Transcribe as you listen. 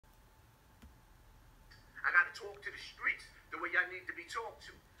to the streets the way I need to be talked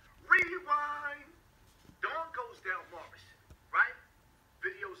to. Rewind. Dawn goes down Morrison, right?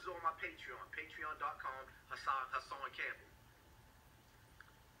 Videos is on my Patreon, patreon.com, Hassan Campbell.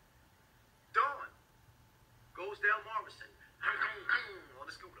 Dawn goes down Morrison on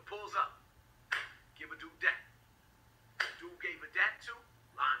the scooter, pulls up, give a dude that. Dude gave her that too,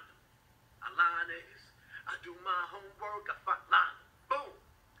 lined him. I line is, I do my homework, I find line him. Boom.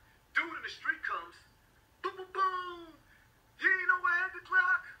 Dude in the street comes, boom, boom, boom. You ain't nowhere at the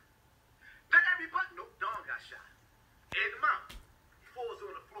clock. Not everybody. Nope, Dawn got shot. In the mouth. He falls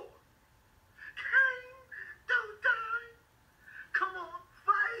on the floor. Don't die. Come on,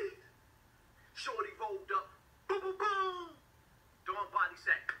 fight. Shorty rolled up. Boom, boom, boom. Dawn body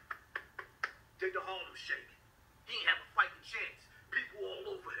sack. Did the Harlem shake. He ain't have a fighting chance. People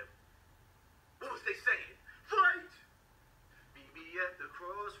all over him. What was they saying? Fight. Meet me at the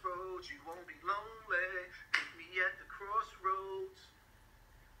crossroads. You won't be lonely. Meet me at the crossroads.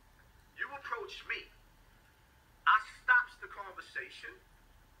 You approach me. I stops the conversation.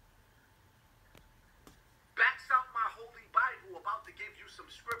 Backs out my holy Bible, about to give you some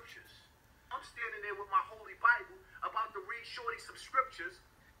scriptures. I'm standing there with my holy Bible, about to read Shorty some scriptures.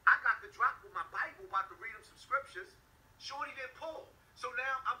 I got the drop with my Bible, about to read him some scriptures. Shorty didn't pull. So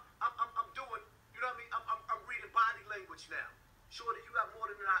now I'm doing, you know what I mean? I'm reading body language now. Shorty, you got more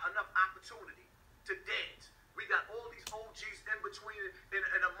than enough opportunity to dance. We got all these OGs in between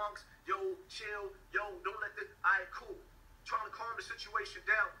and amongst, yo, chill, yo, don't let this, all right, cool. Trying to calm the situation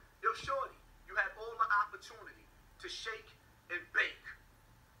down. Yo, Shorty, you had all the opportunity to shake and bake.